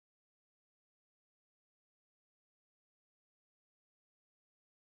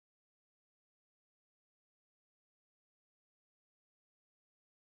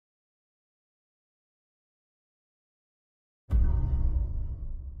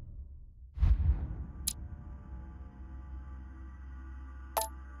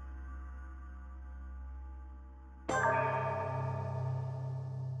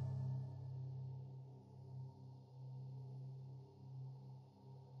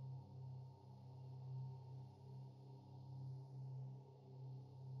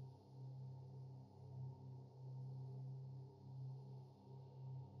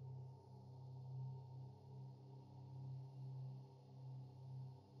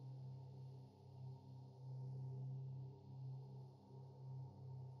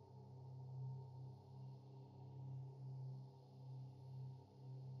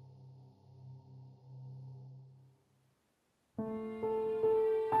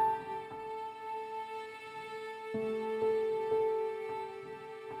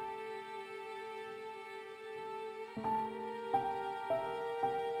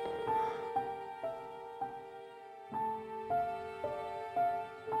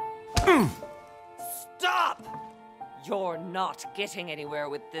Stop! You're not getting anywhere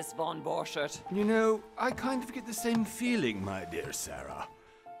with this, Von Borchert. You know, I kind of get the same feeling, my dear Sarah.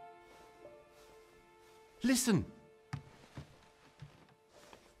 Listen.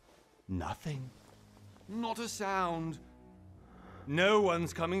 Nothing. Not a sound. No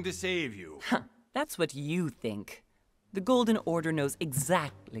one's coming to save you. Huh, that's what you think. The Golden Order knows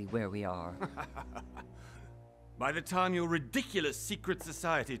exactly where we are. By the time your ridiculous secret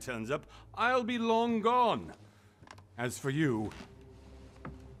society turns up, I'll be long gone. As for you,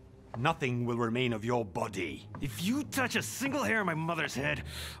 nothing will remain of your body. If you touch a single hair on my mother's head,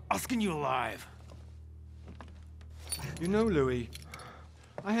 I'll skin you alive. You know, Louis,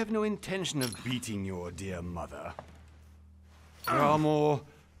 I have no intention of beating your dear mother. There are more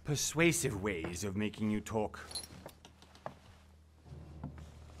persuasive ways of making you talk.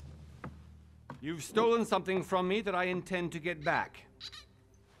 You've stolen something from me that I intend to get back.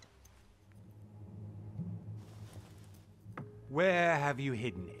 Where have you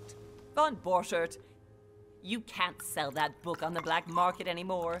hidden it? Von Borchert, you can't sell that book on the black market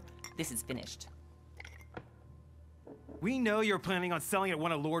anymore. This is finished. We know you're planning on selling at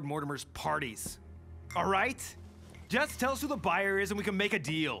one of Lord Mortimer's parties. All right? Just tell us who the buyer is and we can make a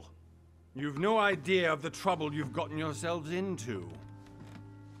deal. You've no idea of the trouble you've gotten yourselves into.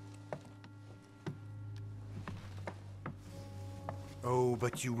 Oh,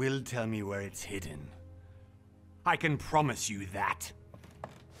 but you will tell me where it's hidden. I can promise you that.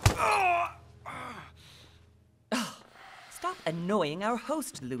 Stop annoying our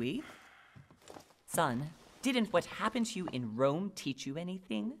host, Louis. Son, didn't what happened to you in Rome teach you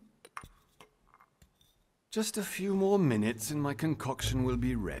anything? Just a few more minutes and my concoction will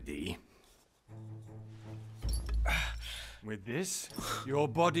be ready. With this, your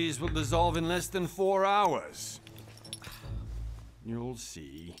bodies will dissolve in less than 4 hours. You'll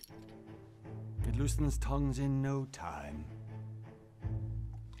see. It loosens tongues in no time.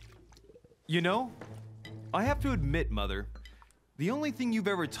 You know, I have to admit, Mother, the only thing you've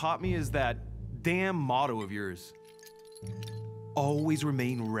ever taught me is that damn motto of yours. Always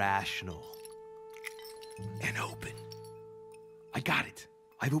remain rational. And open. I got it.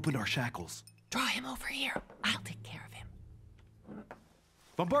 I've opened our shackles. Draw him over here. I'll take care of him.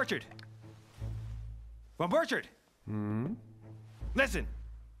 Von Borchert! Von Borchert! Hmm? Listen.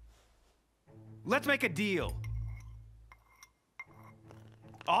 Let's make a deal.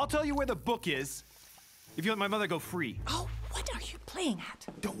 I'll tell you where the book is if you let my mother go free. Oh, what are you playing at?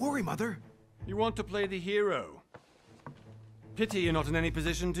 Don't worry, Mother. You want to play the hero. Pity you're not in any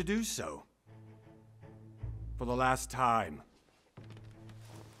position to do so. For the last time.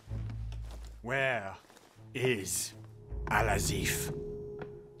 Where is Al-Azif?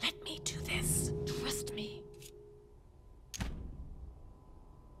 Let me do this. Trust me.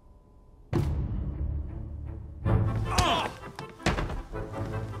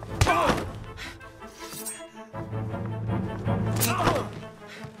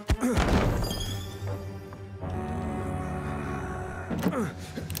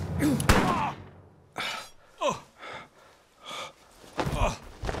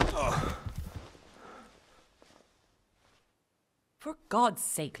 For God's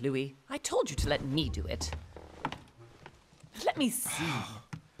sake, Louis, I told you to let me do it. Let me see.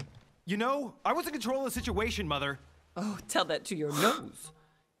 You know, I was in control of the situation, Mother. Oh, tell that to your nose.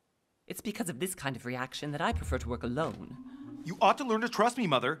 It's because of this kind of reaction that I prefer to work alone. You ought to learn to trust me,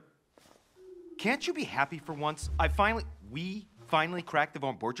 Mother. Can't you be happy for once? We finally cracked the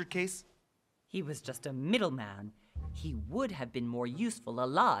Von Borchert case? He was just a middleman. He would have been more useful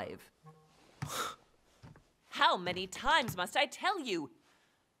alive. How many times must I tell you?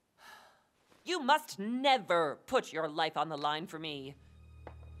 You must never put your life on the line for me.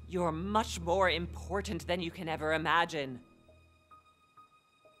 You're much more important than you can ever imagine.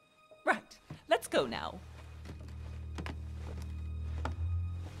 Right, let's go now.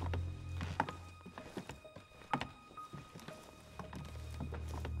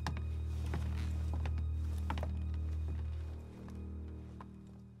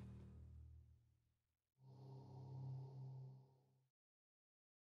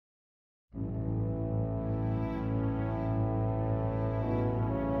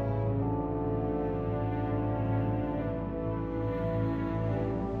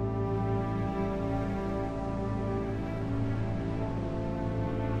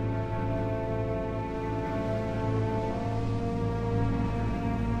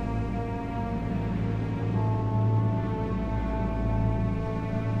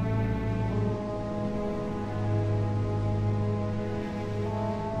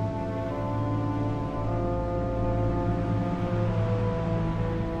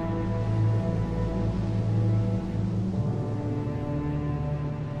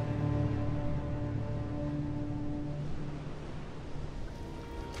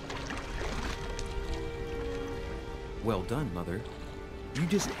 Well done, Mother. You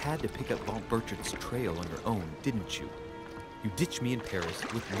just had to pick up Von Burchart's trail on your own, didn't you? You ditched me in Paris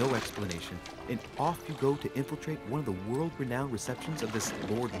with no explanation, and off you go to infiltrate one of the world-renowned receptions of this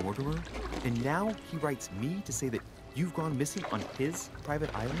Lord Mortimer? And now he writes me to say that you've gone missing on his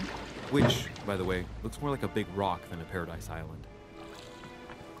private island? Which, by the way, looks more like a big rock than a paradise island.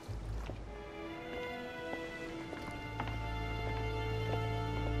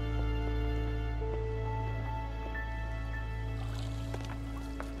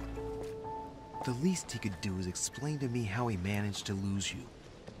 The least he could do is explain to me how he managed to lose you.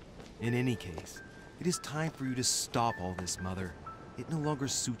 In any case, it is time for you to stop all this, Mother. It no longer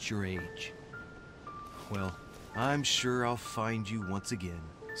suits your age. Well, I'm sure I'll find you once again,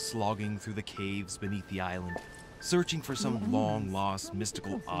 slogging through the caves beneath the island, searching for some long-lost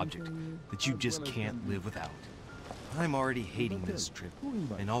mystical object that you just can't live without. I'm already hating this trip,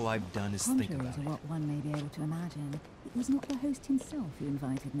 and all I've done is think about it. Contrary to what one may be able to imagine, it was not the host himself who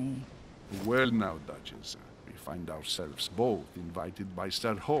invited me. Well now, Duchess, we find ourselves both invited by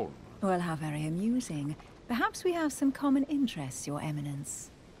Sir Holm. Well, how very amusing. Perhaps we have some common interests, Your Eminence.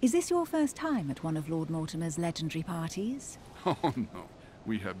 Is this your first time at one of Lord Mortimer's legendary parties? Oh no,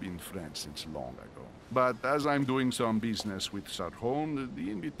 we have been friends since long ago. But as I'm doing some business with Sir Holm, the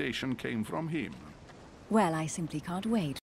invitation came from him. Well, I simply can't wait